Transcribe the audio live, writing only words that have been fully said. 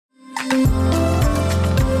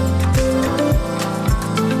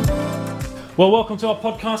Well, welcome to our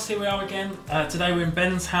podcast. Here we are again. Today we're in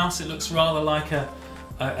Ben's house. It looks rather like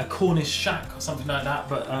a Cornish shack or something like that,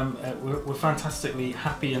 but we're fantastically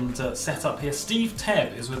happy and set up here. Steve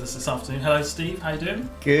Tebb is with us this afternoon. Hello, Steve. How you doing?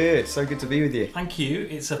 Good. So good to be with you. Thank you.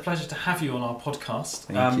 It's a pleasure to have you on our podcast.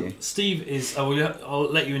 Thank you. Steve is.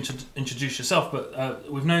 I'll let you introduce yourself, but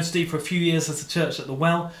we've known Steve for a few years as a church at the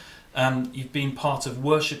Well. You've been part of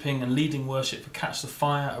worshipping and leading worship for Catch the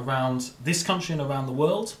Fire around this country and around the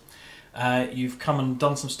world. You've come and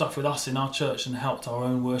done some stuff with us in our church and helped our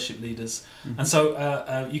own worship leaders. Mm-hmm. And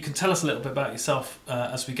so you can tell us a little bit about yourself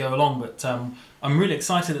as we go along, but I'm really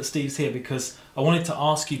excited that Steve's here because I wanted to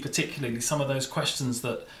ask you particularly some of those questions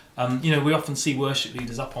that we often see worship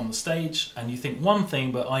leaders up on the stage and you think one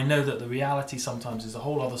thing, but I know that the reality sometimes is a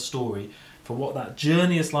whole other story for what that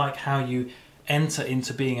journey is like, how you enter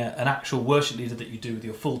into being an actual worship leader that you do with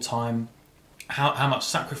your full time, how much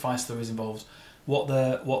sacrifice there is involved, what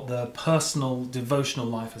the personal devotional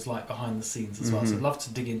life is like behind the scenes as well. So I'd love to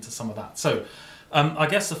dig into some of that. So I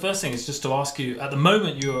guess the first thing is just to ask you, at the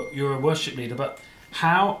moment you're a worship leader, but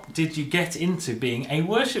how did you get into being a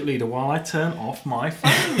worship leader while I turn off my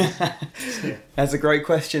phone? That's a great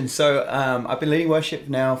question. So I've been leading worship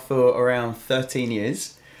now for around 13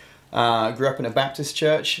 years. Grew up in a Baptist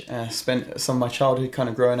church, spent some of my childhood kind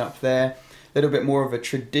of growing up there. A little bit more of a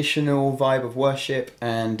traditional vibe of worship,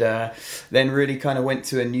 and then really kind of went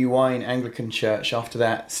to a New Wine Anglican church after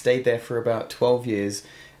that, stayed there for about 12 years,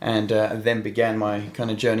 and then began my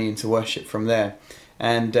kind of journey into worship from there.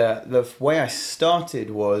 And the way I started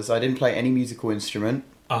was I didn't play any musical instrument,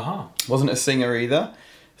 wasn't a singer either,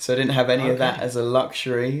 so I didn't have any of that as a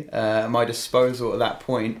luxury at my disposal at that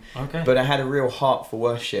point, but I had a real heart for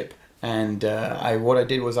worship, and what I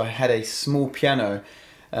did was I had a small piano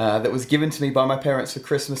that was given to me by my parents for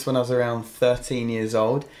Christmas when I was around 13 years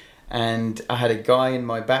old, and I had a guy in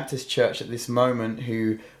my Baptist church at this moment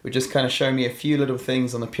who would just kind of show me a few little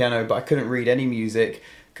things on the piano, but I couldn't read any music,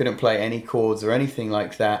 couldn't play any chords or anything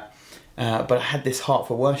like that, but I had this heart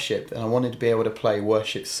for worship and I wanted to be able to play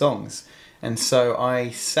worship songs. And so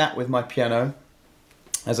I sat with my piano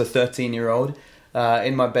as a 13-year-old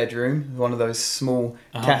in my bedroom, one of those small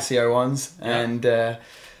Casio ones, and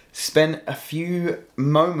spent a few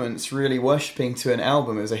moments really worshipping to an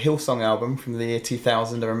album. It was a Hillsong album from the year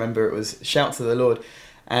 2000. I remember it was Shout to the Lord.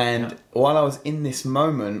 And while I was in this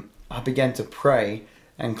moment, I began to pray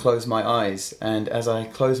and close my eyes. And as I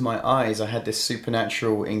closed my eyes, I had this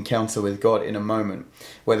supernatural encounter with God in a moment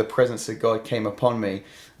where the presence of God came upon me.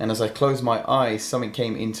 And as I closed my eyes, something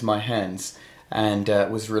came into my hands and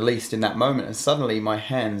was released in that moment, and suddenly my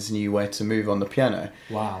hands knew where to move on the piano.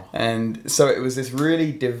 Wow. And so it was this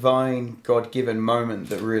really divine, God-given moment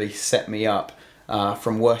that really set me up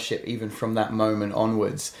from worship, even from that moment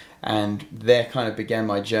onwards. And there kind of began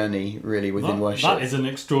my journey really within worship. That is an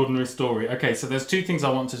extraordinary story. Okay, so there's two things I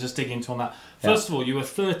want to just dig into on that. First of all, you were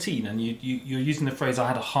 13 and you're using the phrase, I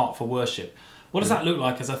had a heart for worship. What does that look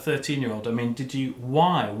like as a 13-year-old? I mean,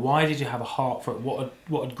 why did you have a heart for it?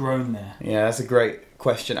 What had grown there? Yeah, that's a great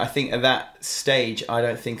question. I think at that stage, I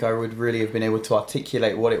don't think I would really have been able to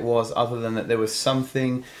articulate what it was, other than that there was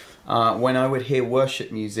something when I would hear worship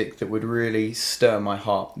music that would really stir my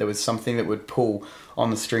heart. There was something that would pull on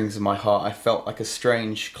the strings of my heart. I felt like a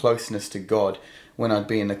strange closeness to God when I'd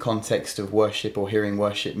be in the context of worship or hearing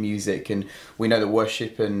worship music. And we know that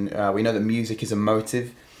worship and we know that music is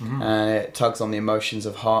emotive. It tugs on the emotions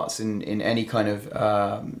of hearts in any kind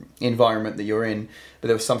of environment that you're in. But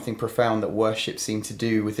there was something profound that worship seemed to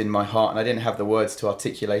do within my heart, and I didn't have the words to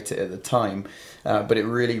articulate it at the time, but it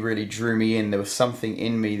really, really drew me in. There was something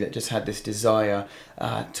in me that just had this desire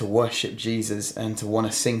to worship Jesus and to want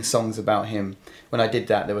to sing songs about him. When I did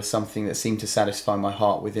that, there was something that seemed to satisfy my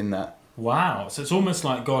heart within that. Wow, so it's almost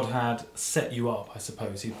like God had set you up, I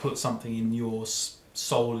suppose. He put something in your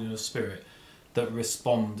soul, in your spirit, that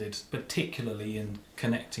responded particularly in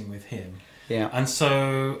connecting with him. Yeah. And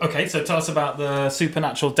so, so tell us about the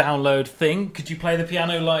supernatural download thing. Could you play the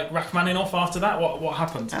piano like Rachmaninoff after that? What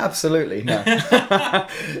happened? Absolutely, no.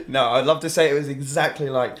 No, I'd love to say it was exactly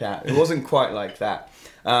like that. It wasn't quite like that.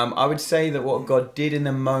 I would say that what God did in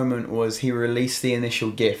the moment was he released the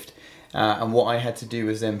initial gift. And what I had to do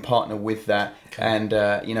was then partner with that and,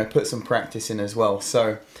 put some practice in as well.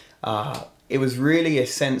 So, it was really a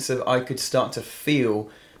sense of I could start to feel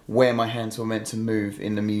where my hands were meant to move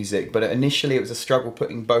in the music. But initially it was a struggle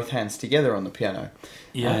putting both hands together on the piano.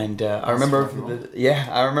 Yeah. And I remember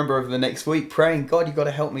over the next week praying, God, you've got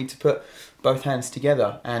to help me to put both hands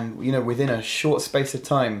together. And, within a short space of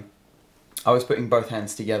time, I was putting both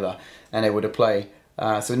hands together and able to play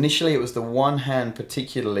So initially it was the one hand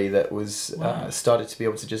particularly that was started to be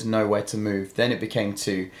able to just know where to move. Then it became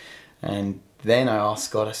two. And then I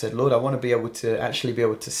asked God, I said, Lord, I want to be able to actually be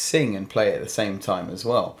able to sing and play at the same time as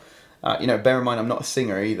well. Bear in mind, I'm not a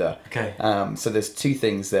singer either. Okay. So there's two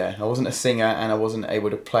things there. I wasn't a singer and I wasn't able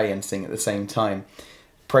to play and sing at the same time.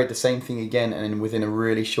 Prayed the same thing again, and within a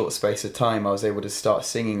really short space of time, I was able to start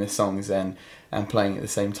singing the songs and playing at the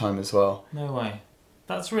same time as well. No way.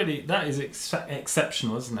 That is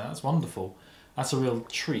exceptional, isn't it? That's wonderful. That's a real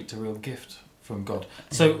treat, a real gift from God.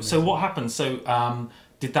 So what happened? So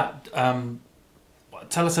did that...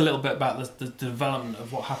 tell us a little bit about the development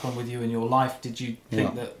of what happened with you in your life. Did you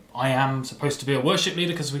think that I am supposed to be a worship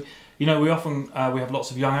leader? Because we often we have lots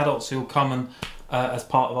of young adults who will come and as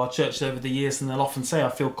part of our church over the years, and they'll often say, I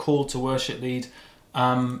feel called to worship lead.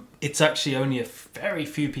 It's actually only a very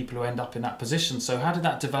few people who end up in that position. So how did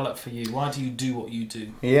that develop for you? Why do you do what you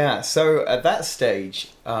do? Yeah, so at that stage,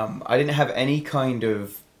 I didn't have any kind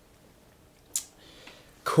of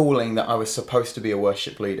calling that I was supposed to be a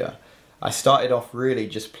worship leader. I started off really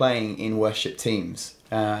just playing in worship teams,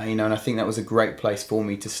 and I think that was a great place for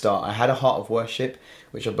me to start. I had a heart of worship,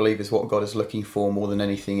 which I believe is what God is looking for more than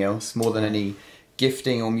anything else, more than any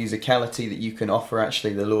gifting or musicality that you can offer.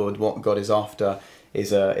 Actually, the Lord, what God is after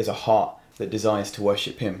is a heart that desires to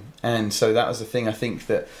worship Him. And so that was the thing I think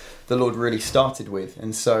that the Lord really started with.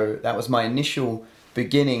 And so that was my initial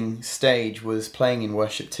beginning stage, was playing in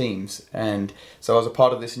worship teams. And so I was a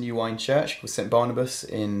part of this New Wine Church with St Barnabas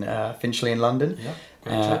in Finchley in London. Yeah,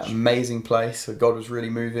 great church. Amazing place where God was really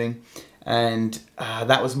moving. And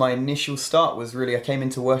that was my initial start, was really I came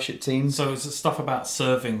into worship teams. So it's stuff about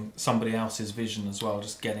serving somebody else's vision as well,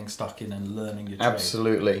 just getting stuck in and learning your trade.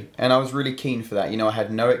 Absolutely. And I was really keen for that. I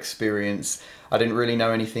had no experience. I didn't really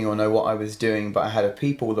know anything or know what I was doing, but I had a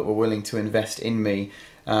people that were willing to invest in me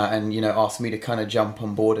and asked me to kind of jump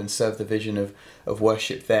on board and serve the vision of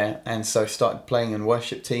worship there. And so started playing in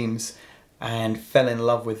worship teams and fell in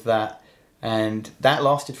love with that. And that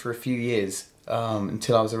lasted for a few years.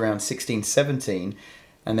 Until I was around 16, 17,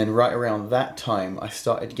 and then right around that time I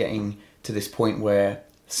started getting to this point where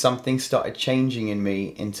something started changing in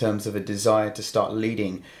me in terms of a desire to start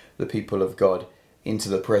leading the people of God into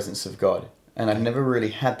the presence of God, and I'd never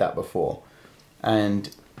really had that before.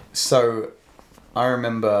 And so I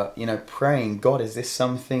remember praying, God, is this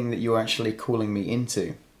something that you're actually calling me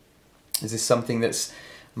into? Is this something that's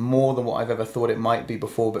more than what I've ever thought it might be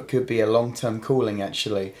before, but could be a long-term calling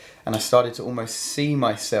actually? And I started to almost see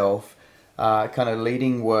myself kind of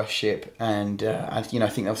leading worship, and I think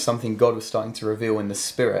that was something God was starting to reveal in the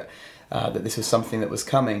Spirit, that this was something that was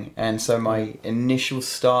coming. And so my initial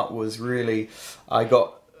start was really, I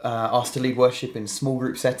got asked to lead worship in small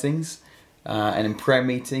group settings and in prayer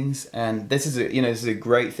meetings. And this is a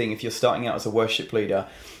great thing if you're starting out as a worship leader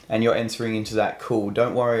and you're entering into that call.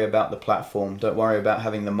 Don't worry about the platform. Don't worry about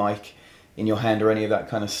having the mic in your hand or any of that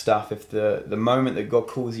kind of stuff. If the moment that God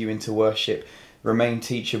calls you into worship, remain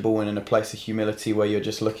teachable and in a place of humility where you're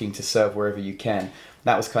just looking to serve wherever you can.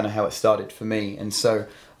 That was kind of how it started for me. And so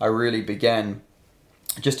I really began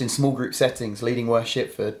just in small group settings, leading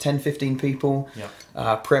worship for 10, 15 people.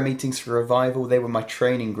 Yeah. Prayer meetings for revival, they were my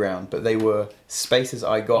training ground, but they were spaces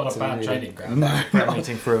I got Not a bad really... training ground. No. Prayer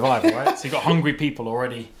meeting for revival, right? So you got hungry people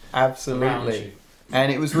already. Absolutely.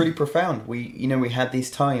 And it was really profound. We had these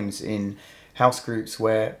times in house groups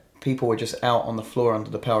where people were just out on the floor under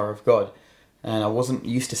the power of God. And I wasn't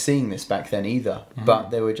used to seeing this back then either. Mm-hmm.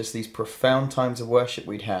 But there were just these profound times of worship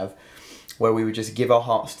we'd have where we would just give our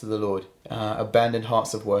hearts to the Lord, abandoned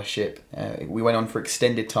hearts of worship. We went on for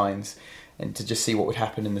extended times and to just see what would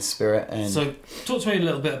happen in the Spirit. And so talk to me a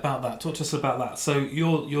little bit about that. Talk to us about that. So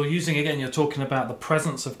you're using, again, you're talking about the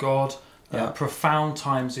presence of God, profound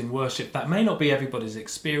times in worship. That may not be everybody's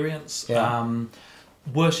experience. Yeah.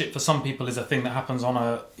 Worship for some people is a thing that happens on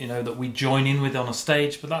that we join in with on a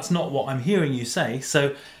stage, but that's not what I'm hearing you say.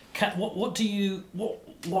 So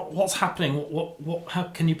what's happening? How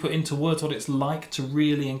can you put into words what it's like to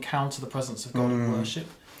really encounter the presence of God in worship?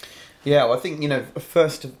 Yeah, well, I think,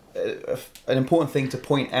 first, an important thing to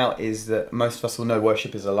point out is that most of us will know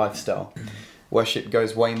worship is a lifestyle. Worship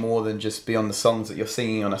goes way more than just beyond the songs that you're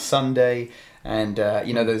singing on a Sunday, and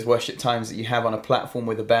those worship times that you have on a platform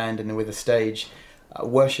with a band and with a stage.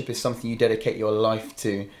 Worship is something you dedicate your life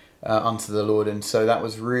to unto the Lord, and so that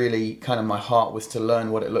was really kind of my heart, was to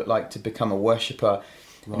learn what it looked like to become a worshipper.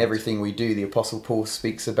 Right. In everything we do. The Apostle Paul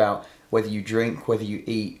speaks about whether you drink, whether you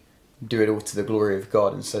eat, do it all to the glory of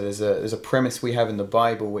God. And so there's a premise we have in the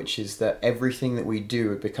Bible, which is that everything that we do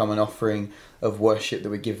would become an offering of worship that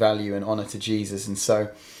would give value and honour to Jesus. And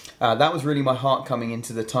so that was really my heart coming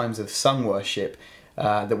into the times of sung worship.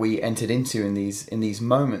 that we entered into in these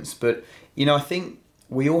moments. But I think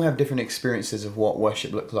we all have different experiences of what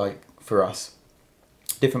worship looked like for us,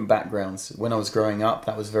 different backgrounds. When I was growing up,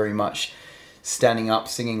 that was very much standing up,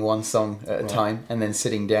 singing one song at a time, and then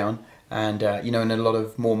sitting down. And in a lot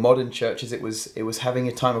of more modern churches, it was having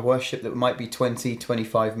a time of worship that might be 20,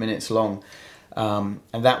 25 minutes long, and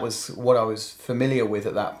that was what I was familiar with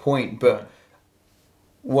at that point. But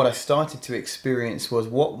what I started to experience was,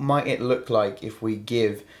 what might it look like if we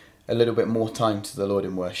give a little bit more time to the Lord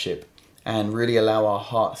in worship and really allow our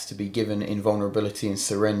hearts to be given in vulnerability and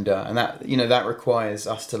surrender? And that requires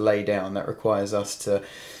us to lay down. That requires us to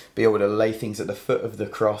be able to lay things at the foot of the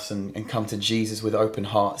cross and come to Jesus with open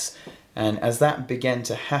hearts. And as that began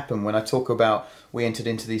to happen, when I talk about we entered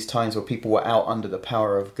into these times where people were out under the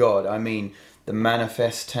power of God, I mean the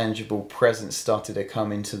manifest, tangible presence started to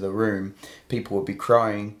come into the room. People would be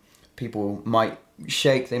crying, people might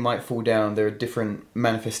shake, they might fall down. There are different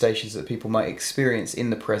manifestations that people might experience in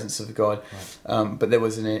the presence of God. But there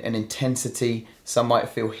was an intensity, some might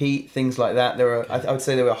feel heat, things like that. I would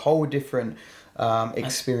say there were whole different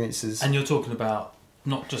experiences. And you're talking about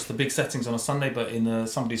not just the big settings on a Sunday, but in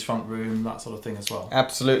somebody's front room, that sort of thing as well.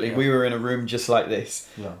 Absolutely. Yeah. We were in a room just like this.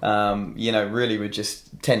 Yeah. Really with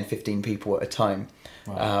just 10, 15 people at a time.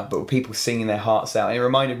 But with people singing their hearts out. And it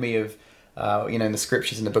reminded me of, in the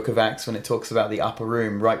scriptures in the book of Acts, when it talks about the upper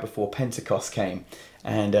room right before Pentecost came.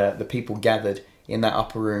 And the people gathered in that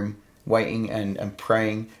upper room, waiting and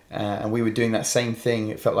praying, and we were doing that same thing.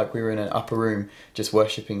 It felt like we were in an upper room just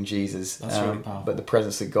worshipping Jesus. That's really powerful. But the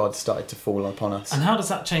presence of God started to fall upon us. And how does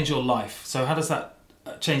that change your life? So how does that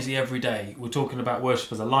change the everyday? We're talking about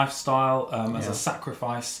worship as a lifestyle, as a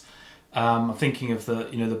sacrifice. I'm thinking of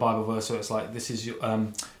the Bible verse where it's like, this is your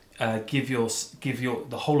give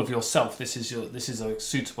the whole of yourself. This is a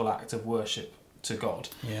suitable act of worship to God.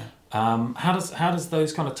 Yeah. How does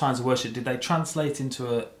those kind of times of worship, did they translate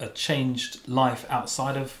into a changed life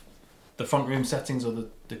outside of the front room settings or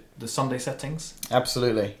the Sunday settings?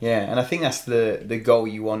 Absolutely, yeah. And I think that's the goal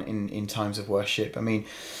you want in times of worship. I mean,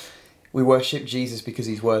 we worship Jesus because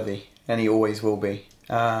he's worthy, and he always will be.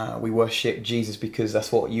 We worship Jesus because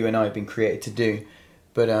that's what you and I have been created to do.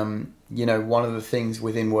 But one of the things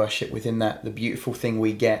within worship, within that, the beautiful thing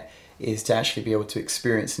we get is to actually be able to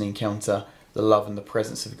experience and encounter the love and the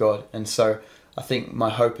presence of God. And so I think my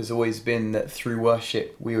hope has always been that through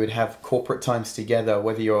worship we would have corporate times together,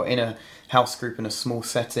 whether you're in a house group in a small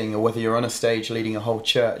setting or whether you're on a stage leading a whole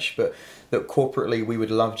church, but that corporately we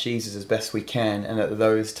would love Jesus as best we can, and that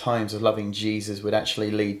those times of loving Jesus would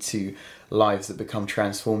actually lead to lives that become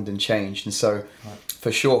transformed and changed. And so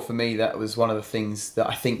for sure, for me, that was one of the things that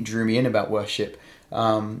I think drew me in about worship. We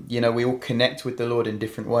all connect with the Lord in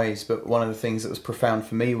different ways, but one of the things that was profound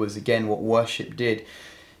for me was, again, what worship did.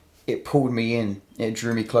 It pulled me in, it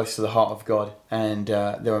drew me close to the heart of God, and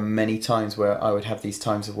there were many times where I would have these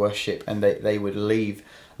times of worship and they would leave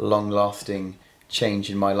long-lasting change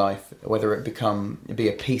in my life, whether it be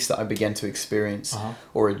a peace that I began to experience,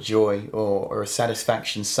 or a joy or a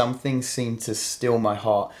satisfaction. Some things seemed to still my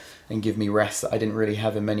heart and give me rest that I didn't really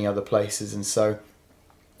have in many other places. And so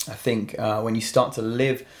I think when you start to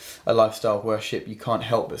live a lifestyle of worship, you can't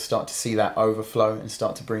help but start to see that overflow and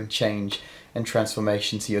start to bring change and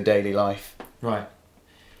transformation to your daily life. Right.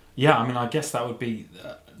 Yeah, I mean, I guess that would be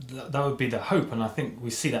the hope, and I think we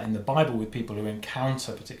see that in the Bible with people who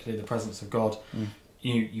encounter particularly the presence of God.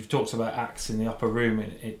 You've talked about Acts in the upper room.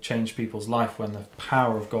 It changed people's life when the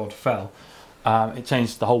power of God fell. It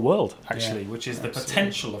changed the whole world, actually, which is absolutely the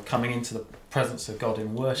potential of coming into the presence of God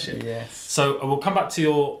in worship. Yes. So we'll come back to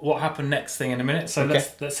your what happened next thing in a minute. So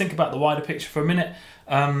let's think about the wider picture for a minute.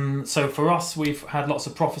 So for us, we've had lots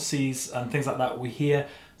of prophecies and things like that. We hear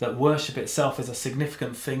that worship itself is a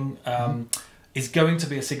significant thing, is going to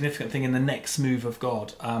be a significant thing in the next move of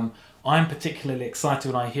God. I'm particularly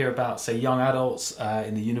excited when I hear about, say, young adults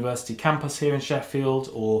in the university campus here in Sheffield,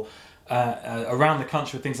 or around the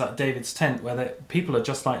country with things like David's Tent, where people are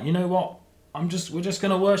just like, you know what, we're just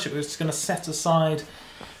going to worship. We're just going to set aside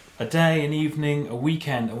a day, an evening, a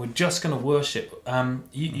weekend, and we're just going to worship.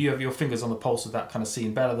 You have your fingers on the pulse of that kind of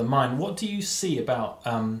scene better than mine. What do you see about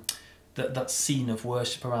that scene of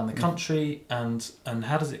worship around the country, and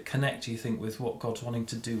how does it connect, do you think, with what God's wanting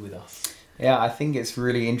to do with us? Yeah, I think it's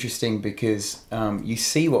really interesting because you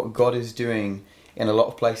see what God is doing in a lot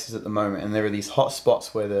of places at the moment, and there are these hot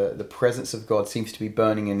spots where the presence of God seems to be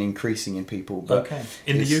burning and increasing in people. But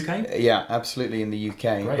in the UK? Yeah, absolutely, in the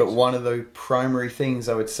UK. Great. But one of the primary things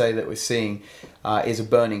I would say that we're seeing is a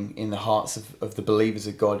burning in the hearts of the believers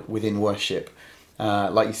of God within worship.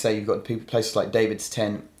 Like you say, you've got places like David's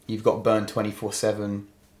Tent, you've got Burn 24/7,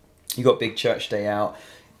 You've got Big Church Day out,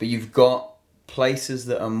 but you've got places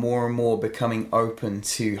that are more and more becoming open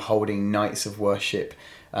to holding nights of worship,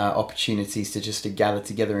 opportunities to gather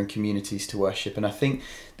together in communities to worship. And I think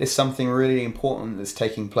there's something really important that's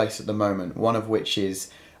taking place at the moment, one of which is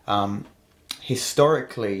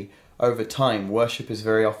historically, over time, worship has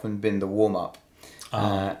very often been the warm-up.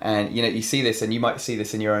 And you see this, and you might see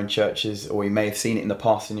this in your own churches, or you may have seen it in the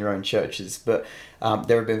past in your own churches, but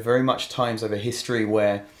there have been very much times over history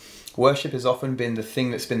where worship has often been the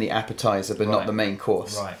thing that's been the appetizer, but not the main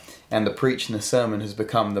course. Right. And the preach and the sermon has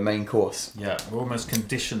become the main course. Yeah, we're almost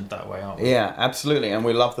conditioned that way, aren't we? Yeah, absolutely. And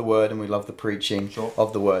we love the word, and we love the preaching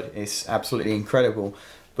of the word. It's absolutely incredible.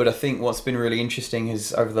 But I think what's been really interesting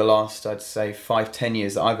is over the last, I'd say, 5-10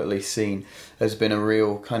 years that I've at least seen, there's been a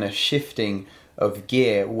real kind of shifting of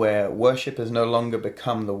gear where worship has no longer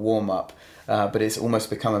become the warm-up, but it's almost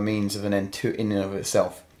become a means of an end in and of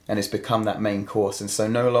itself. And it's become that main course. And so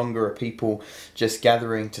no longer are people just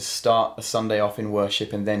gathering to start a Sunday off in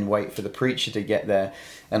worship and then wait for the preacher to get there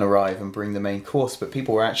and arrive and bring the main course. But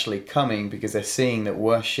people are actually coming because they're seeing that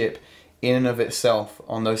worship in and of itself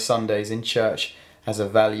on those Sundays in church has a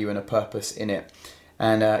value and a purpose in it.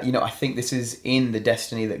 And, I think this is in the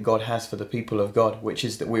destiny that God has for the people of God, which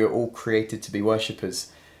is that we are all created to be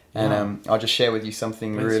worshippers. And I'll just share with you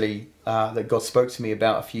something really that God spoke to me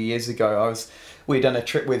about a few years ago. We'd done a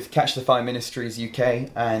trip with Catch the Fire Ministries UK,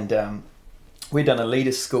 and we'd done a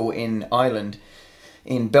leaders' school in Ireland,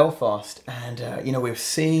 in Belfast, and we were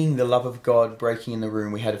seeing the love of God breaking in the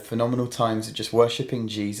room. We had phenomenal times of just worshipping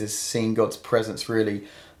Jesus, seeing God's presence really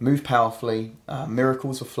move powerfully.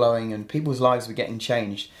 Miracles were flowing, and people's lives were getting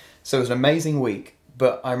changed. So it was an amazing week.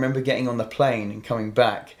 But I remember getting on the plane and coming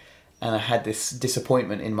back, and I had this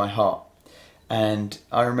disappointment in my heart. And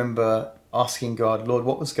I remember asking God, Lord,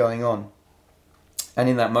 what was going on? And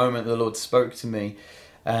in that moment, the Lord spoke to me,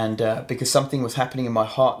 and because something was happening in my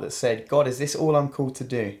heart that said, God, is this all I'm called to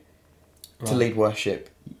do? Right. To lead worship?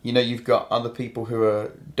 You've got other people who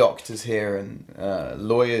are doctors here, and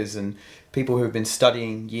lawyers, and people who have been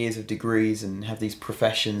studying years of degrees and have these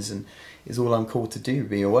professions, and is all I'm called to do,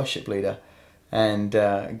 be a worship leader? And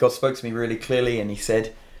God spoke to me really clearly, and he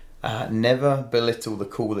said, never belittle the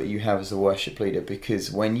call that you have as a worship leader,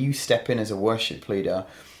 because when you step in as a worship leader,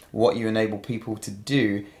 what you enable people to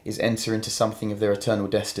do is enter into something of their eternal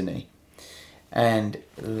destiny. And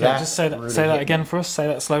that just say that again for us. Say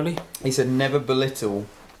that slowly. He said, never belittle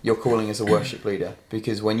your calling as a worship leader,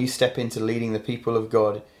 because when you step into leading the people of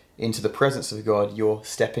God into the presence of God, you're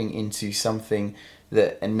stepping into something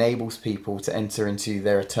that enables people to enter into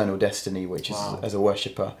their eternal destiny, which is as a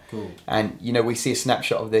worshipper. Cool. And we see a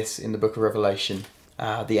snapshot of this in the book of Revelation,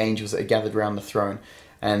 the angels that are gathered around the throne.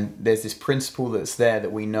 And there's this principle that's there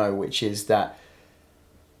that we know, which is that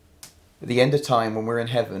at the end of time, when we're in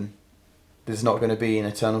heaven, there's not going to be an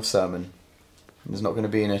eternal sermon. There's not going to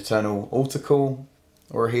be an eternal altar call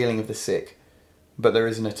or a healing of the sick, but there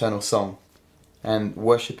is an eternal song. And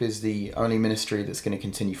worship is the only ministry that's going to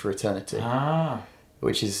continue for eternity,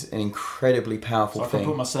 which is an incredibly powerful thing. I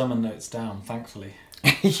can put my sermon notes down, thankfully.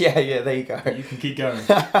 yeah, there you go. You can keep going.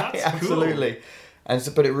 That's absolutely. Cool.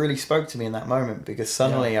 But it really spoke to me in that moment, because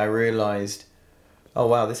suddenly I realised, oh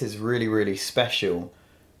wow, this is really, really special,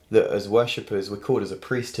 that as worshippers we're called as a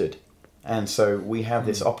priesthood. And so we have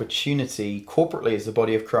this opportunity corporately as the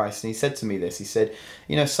body of Christ. And he said to me this, he said,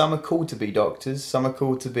 some are called to be doctors, some are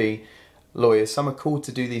called to be lawyers, some are called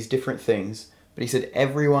to do these different things. But he said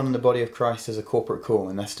everyone in the body of Christ has a corporate call,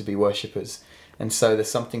 and that's to be worshippers. And so there's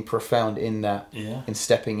something profound in that, in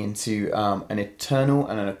stepping into an eternal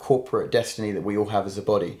and a corporate destiny that we all have as a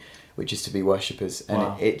body, which is to be worshippers.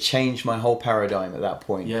 And it changed my whole paradigm at that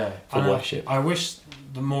point for worship. I wish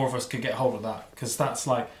the more of us could get hold of that, because that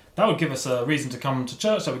would give us a reason to come to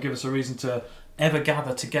church. That would give us a reason to ever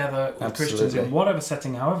gather together with Christians in whatever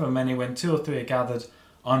setting, however many. When 2 or 3 are gathered,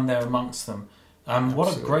 I'm there amongst them.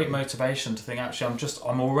 What a great motivation to think, actually,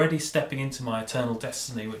 I'm already stepping into my eternal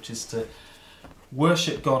destiny, which is to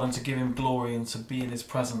worship God and to give him glory and to be in his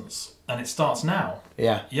presence. And it starts now.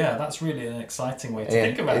 Yeah, that's really an exciting way to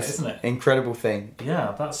think about it, isn't it? Incredible thing.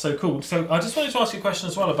 Yeah, that's so cool. So I just wanted to ask you a question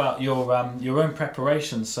as well about your own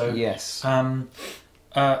preparation. So yes.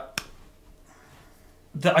 I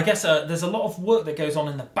guess there's a lot of work that goes on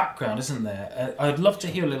in the background, isn't there? I'd love to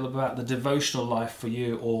hear a little about the devotional life for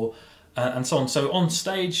you, or and so on. So on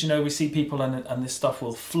stage, we see people, and this stuff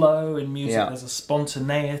will flow in music. Yeah. There's a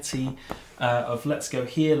spontaneity of let's go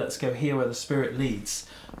here, where the Spirit leads.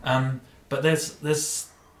 But there's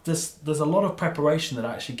there's a lot of preparation that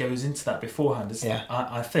actually goes into that beforehand, isn't it?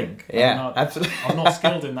 I think. Yeah, absolutely. I'm not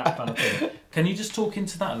skilled in that kind of thing. Can you just talk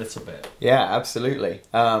into that a little bit? Yeah, absolutely.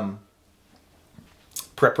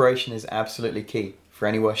 Preparation is absolutely key for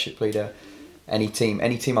any worship leader, any team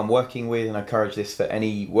I'm working with, and I encourage this for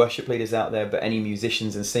any worship leaders out there, but any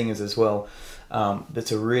musicians and singers as well, that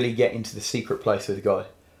to really get into the secret place with God.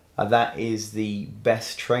 That is the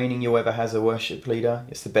best training you'll ever have as a worship leader.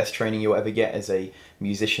 It's the best training you'll ever get as a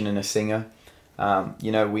musician and a singer.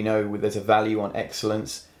 We know there's a value on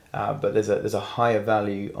excellence, but there's a higher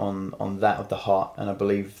value on that of the heart. And I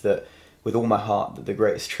believe that with all my heart that the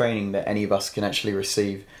greatest training that any of us can actually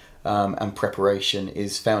receive and preparation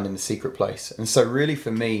is found in the secret place. And so really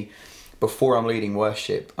for me, before I'm leading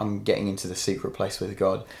worship, I'm getting into the secret place with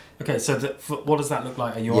God. Okay, so what does that look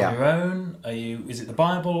like? Are you on your own? Is it the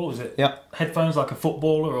Bible? Is it headphones like a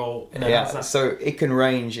footballer? Or so it can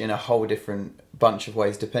range in a whole different bunch of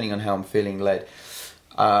ways depending on how I'm feeling led.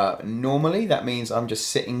 Normally that means I'm just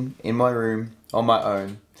sitting in my room on my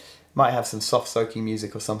own. Might have some soft soaking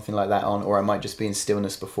music or something like that on, or I might just be in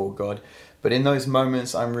stillness before God. But in those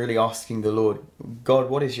moments, I'm really asking the Lord, God,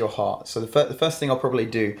 what is your heart? So the first thing I'll probably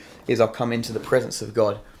do is I'll come into the presence of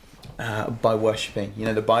God by worshipping.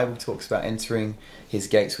 The Bible talks about entering his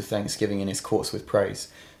gates with thanksgiving and his courts with praise.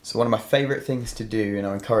 So one of my favourite things to do, and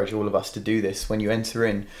I encourage all of us to do this, when you enter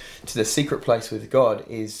in to the secret place with God,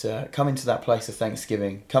 is come into that place of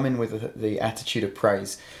thanksgiving, come in with the attitude of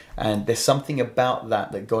praise. And there's something about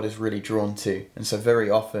that God is really drawn to. And so very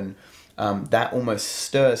often that almost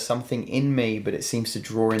stirs something in me, but it seems to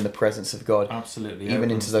draw in the presence of God. Absolutely. Even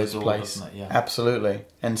into those places. Absolutely.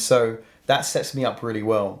 And so that sets me up really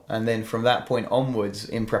well. And then from that point onwards,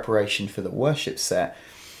 in preparation for the worship set,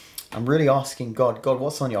 I'm really asking God,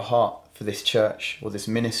 what's on your heart for this church or this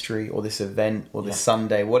ministry or this event or this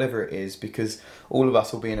Sunday, whatever it is, because all of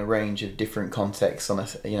us will be in a range of different contexts on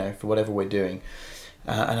us, for whatever we're doing.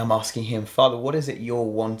 And I'm asking him, Father, what is it you're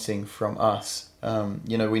wanting from us?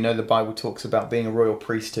 We know the Bible talks about being a royal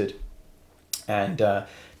priesthood. And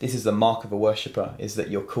this is the mark of a worshipper, is that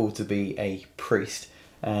you're called to be a priest.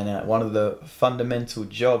 And one of the fundamental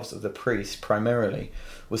jobs of the priest primarily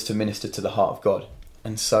was to minister to the heart of God.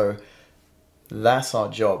 And so that's our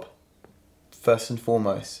job, first and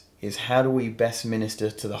foremost, is how do we best minister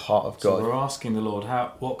to the heart of God? So we're asking the Lord,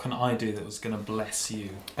 what can I do that was going to bless you?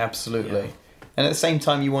 Absolutely. Yeah. And at the same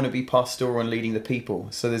time, you want to be pastoral and leading the people.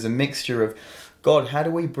 So there's a mixture of, God, how do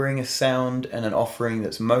we bring a sound and an offering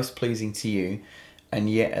that's most pleasing to you? And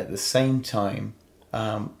yet at the same time,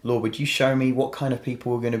 Lord, would you show me what kind of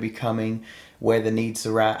people are going to be coming, where the needs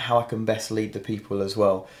are at, how I can best lead the people as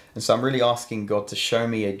well. And so I'm really asking God to show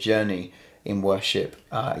me a journey in worship.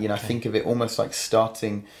 I think of it almost like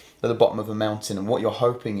starting at the bottom of a mountain, and what you're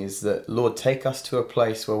hoping is that, Lord, take us to a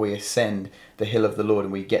place where we ascend the hill of the Lord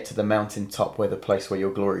and we get to the mountain top, where the place where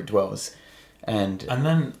your glory dwells. And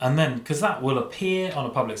then because that will appear on a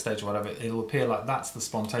public stage or whatever, it'll appear like that's the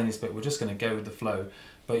spontaneous bit, we're just going to go with the flow.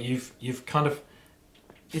 But you've kind of,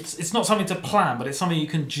 it's not something to plan, but it's something you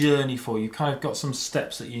can journey for. You've kind of got some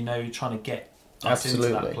steps that you're trying to get us into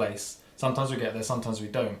that place. Sometimes we get there, sometimes we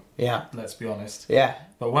don't. Yeah. Let's be honest. Yeah.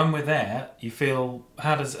 But when we're there, you feel,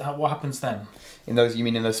 what happens then? In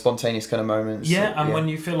those spontaneous kind of moments? Yeah, and when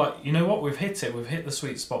you feel like, you know what, we've hit the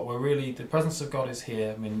sweet spot where really the presence of God is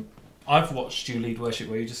here. I mean, I've watched you lead worship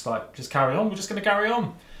where you just carry on, we're just going to carry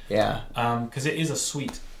on. Yeah. Because it is a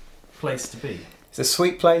sweet place to be. It's a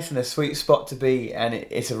sweet place and a sweet spot to be, and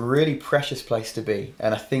it's a really precious place to be.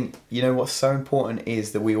 And I think, what's so important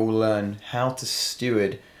is that we all learn how to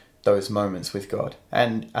steward those moments with God.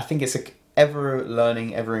 And I think it's a ever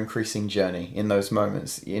learning, ever increasing journey in those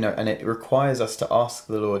moments, and it requires us to ask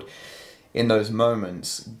the Lord in those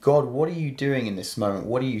moments, God, what are you doing in this moment?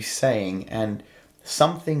 What are you saying? And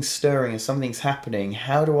something's stirring and something's happening.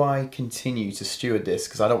 How do I continue to steward this?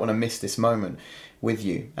 Because I don't want to miss this moment with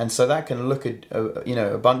you. And so that can look at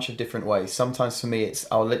a bunch of different ways. Sometimes for me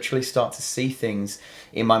I'll literally start to see things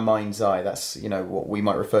in my mind's eye. That's what we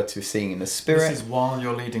might refer to as seeing in the spirit. This is while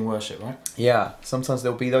you're leading worship, right? Yeah. Sometimes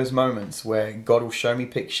there'll be those moments where God will show me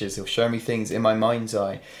pictures, he'll show me things in my mind's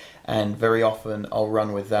eye, and very often I'll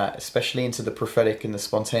run with that, especially into the prophetic and the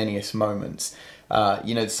spontaneous moments.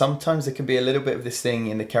 Sometimes there can be a little bit of this thing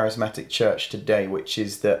in the charismatic church today, which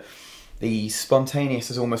is that the spontaneous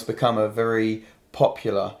has almost become a very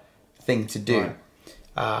popular thing to do. Right.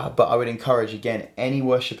 But I would encourage, again, any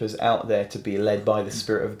worshippers out there to be led by the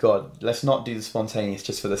Spirit of God. Let's not do the spontaneous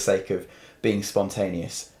just for the sake of being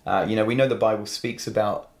spontaneous. We know the Bible speaks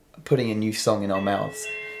about putting a new song in our mouths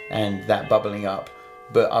and that bubbling up.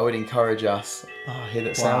 But I would encourage us, I hear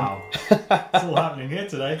that sound. Wow. It's all happening here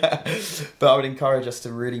today. But I would encourage us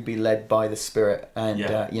to really be led by the Spirit and,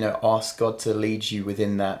 you know, ask God to lead you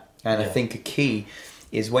within that. And I think a key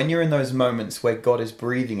is when you're in those moments where God is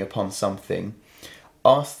breathing upon something,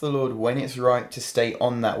 ask the Lord when it's right to stay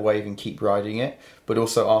on that wave and keep riding it, but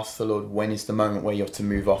also ask the Lord when is the moment where you're to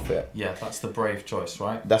move off it. Yeah, that's the brave choice,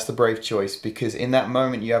 right? That's the brave choice, because in that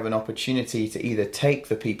moment you have an opportunity to either take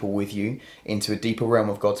the people with you into a deeper realm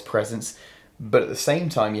of God's presence, but at the same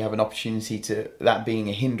time you have an opportunity to that being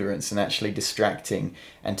a hindrance and actually distracting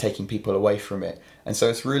and taking people away from it. And so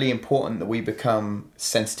it's really important that we become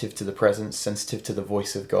sensitive to the presence, sensitive to the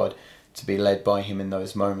voice of God, to be led by him in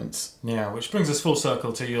those moments. Yeah, which brings us full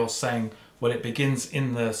circle to your saying, well, it begins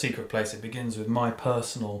in the secret place. It begins with my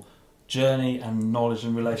personal journey and knowledge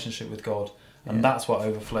and relationship with God. And that's what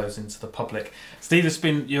overflows into the public. Steve,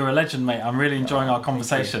 you're a legend, mate. I'm really enjoying our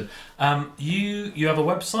conversation. You have a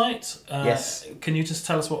website. Yes. Can you just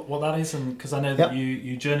tell us what that is? And because I know that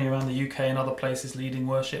you journey around the UK and other places leading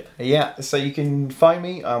worship. Yeah, so you can find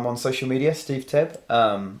me on social media, Steve Tebb,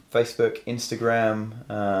 Facebook,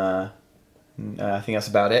 Instagram. I think that's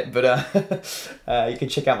about it, but you can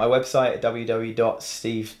check out my website at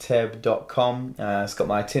www.stevetebb.com. It's got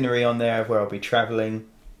my itinerary on there of where I'll be travelling,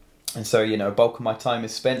 and so, you know, bulk of my time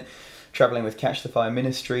is spent travelling with Catch the Fire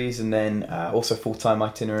Ministries, and then also full-time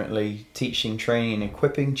itinerantly teaching, training and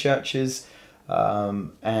equipping churches,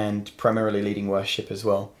 and primarily leading worship as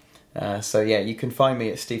well. So yeah, you can find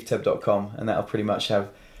me at stevetebb.com, and that'll pretty much have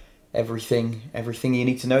everything you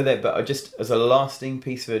need to know there. But just as a lasting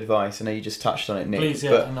piece of advice, I know you just touched on it, Nick. Please,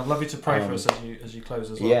 and I'd love you to pray for us as you close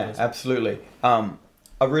as well. Yeah, please. Absolutely. I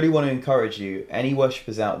really want to encourage you, any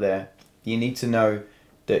worshippers out there, you need to know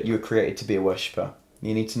that you were created to be a worshipper.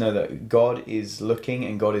 You need to know that God is looking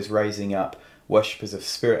and God is raising up worshippers of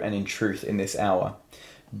spirit and in truth in this hour.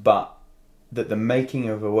 But that the making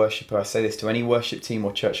of a worshipper, I say this to any worship team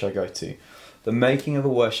or church I go to, the making of a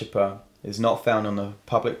worshipper is not found on a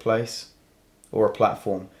public place or a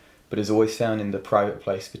platform, but is always found in the private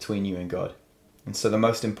place between you and God. And so the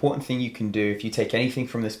most important thing you can do, if you take anything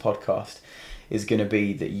from this podcast, is going to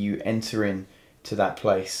be that you enter in to that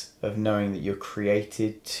place of knowing that you're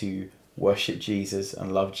created to worship Jesus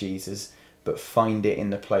and love Jesus, but find it in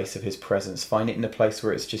the place of his presence. Find it in the place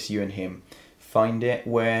where it's just you and him. Find it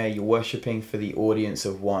where you're worshipping for the audience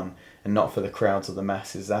of one and not for the crowds or the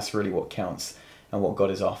masses. That's really what counts and what God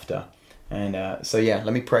is after. And so yeah,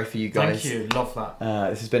 let me pray for you guys. Thank you, love that.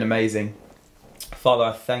 This has been amazing. Father,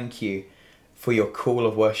 I thank you for your call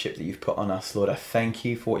of worship that you've put on us, Lord. I thank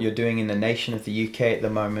you for what you're doing in the nation of the UK at the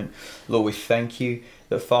moment. Lord, we thank you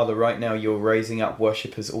that, Father, right now you're raising up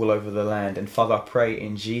worshippers all over the land. And Father, I pray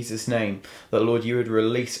in Jesus' name that, Lord, you would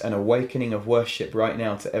release an awakening of worship right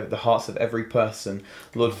now to the hearts of every person.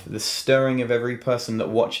 Lord, for the stirring of every person that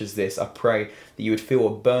watches this, I pray that you would feel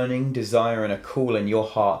a burning desire and a call in your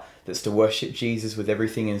heart that's to worship Jesus with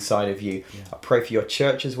everything inside of you. Yeah. I pray for your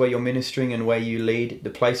churches where you're ministering and where you lead,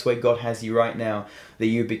 the place where God has you right now, that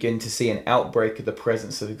you begin to see an outbreak of the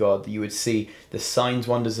presence of God, that you would see the signs,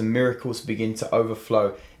 wonders and miracles begin to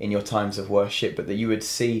overflow in your times of worship, but that you would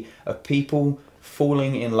see a people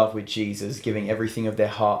falling in love with Jesus, giving everything of their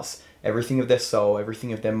hearts, everything of their soul,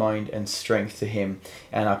 everything of their mind and strength to him.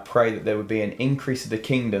 And I pray that there would be an increase of the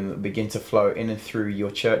kingdom that would begin to flow in and through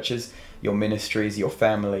your churches, your ministries, your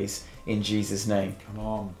families, in Jesus' name. Come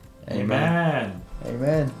on. Amen. Amen.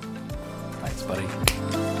 Amen. Thanks,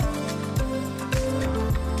 buddy.